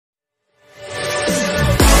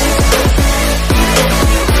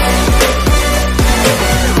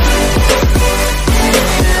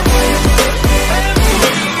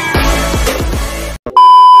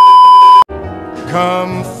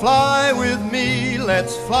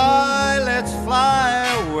let's fly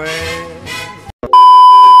away.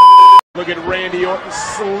 Look at Randy Orton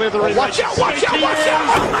slithering. Oh, watch out, watch out, watch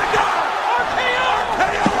out! Oh my God!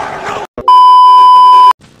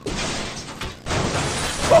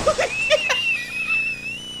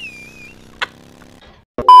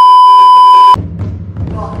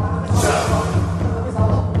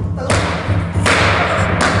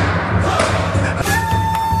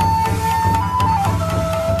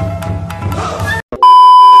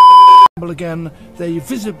 Again, they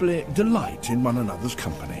visibly delight in one another's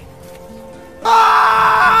company.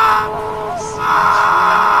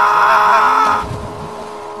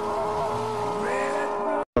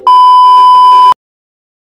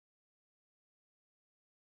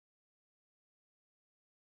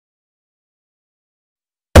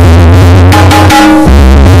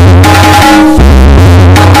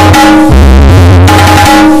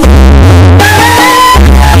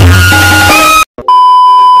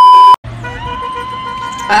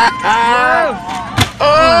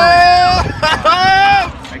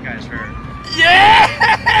 That guy's hurt. Yeah!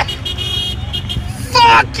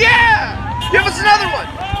 Fuck yeah! Give us another one!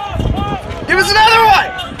 Give us another one!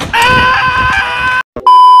 Ah!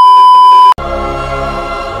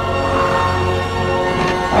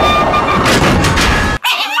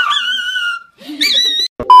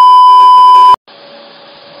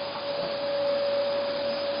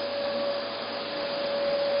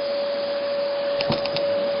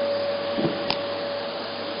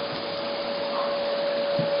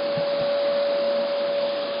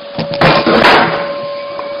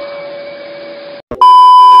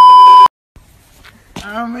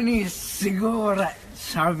 How many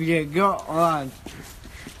cigarettes have you got on?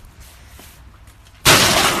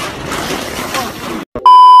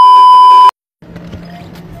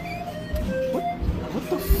 What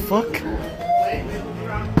the fuck?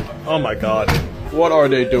 Oh my God. What are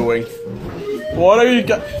they doing? What are you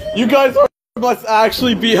guys? You guys must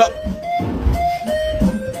actually be up.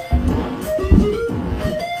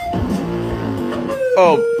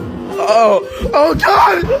 Oh God!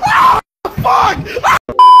 Ah, fuck! Ah!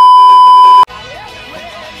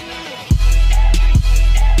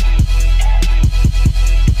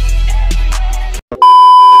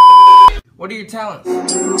 What are your talents? You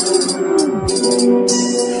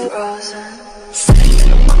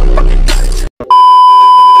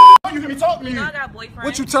hear me talking to you? I got a boyfriend.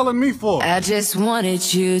 What you telling me for? I just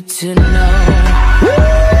wanted you to know.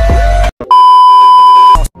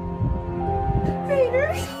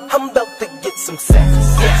 I'm about to get some sex.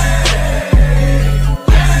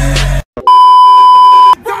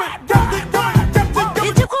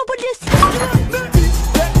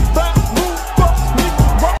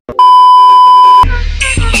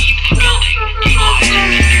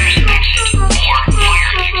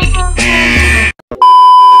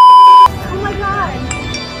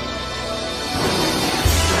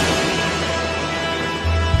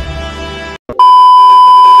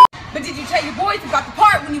 But did you tell your boys about the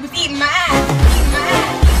part when you was eating my ass?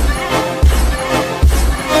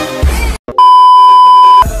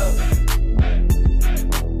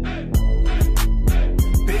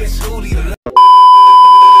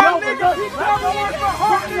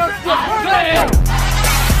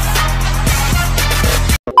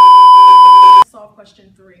 Solve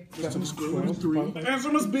question 3. Answer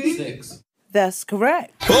must be 6. That's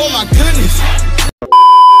correct. Oh my goodness!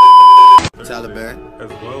 Taliban. As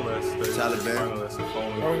well as the Taliban.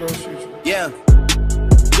 Yeah.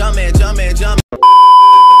 Jumpin', jumpin', jumpin'.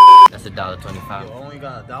 That's $1.25. You only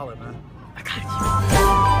got $1, man.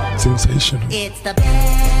 sensational. It's the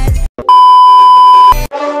best.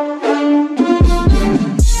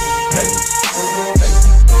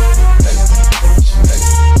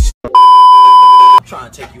 I'm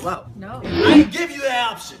trying to take you out. No. I didn't give you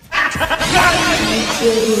that option.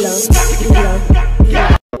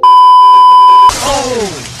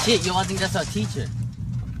 Oh shit, yo, I think that's our teacher.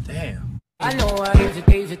 Damn. I know I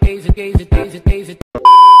days it.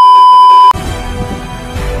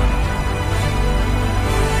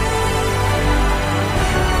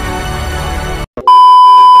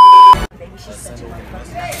 Maybe she sent you like a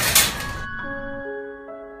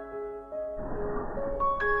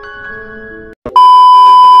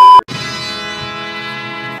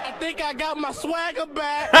I think I got my swagger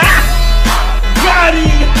back. Got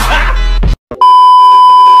him!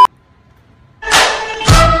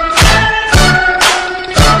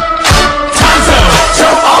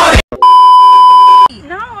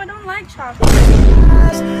 No, I don't like chocolate.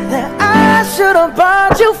 That I should have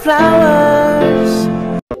bought you flowers.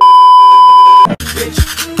 Bitch,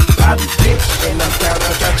 Bobby, bitch, and I'm down, I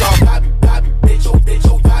got y'all Bobby, bitch, oh, bitch,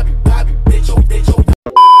 oh, Bobby, bitch, oh, bitch, oh.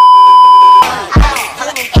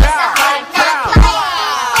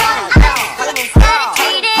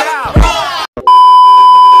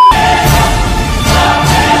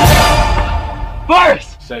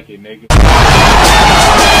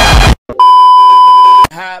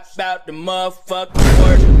 the motherfucking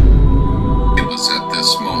work. It was at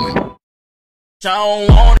this moment. I don't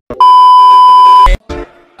want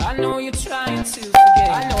I know you're trying to forget.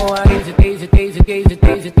 I know I days, days, days, days,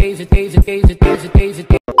 days, days, days, days, days, days,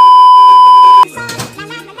 days.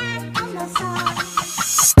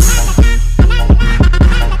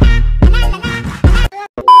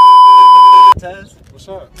 What's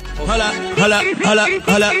up? Holla, holla, holla,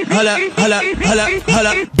 holla, holla, holla, holla,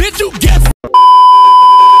 holla. Bitch, you get.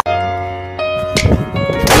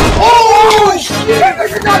 Oh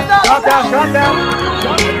shit! Drop down, drop down.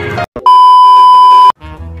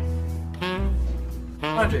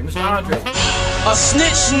 Andre, Mr. Andre. A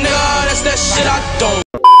snitch, nigga, that's that shit I don't.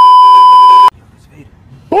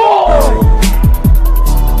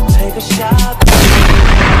 Take a shot.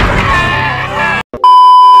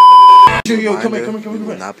 Yo, come here. We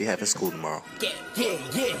will not be having school tomorrow. Yeah. Let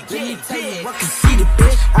me tell you, I can see the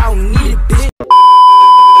bitch. I don't need it, bitch.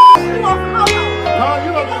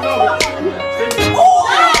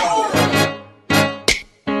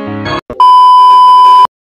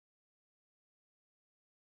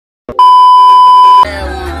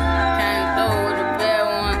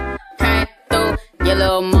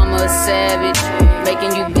 Little mama a savage,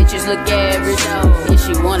 making you bitches look average. If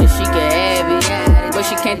she want it, she can have it, but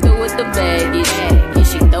she can't do with the baggage.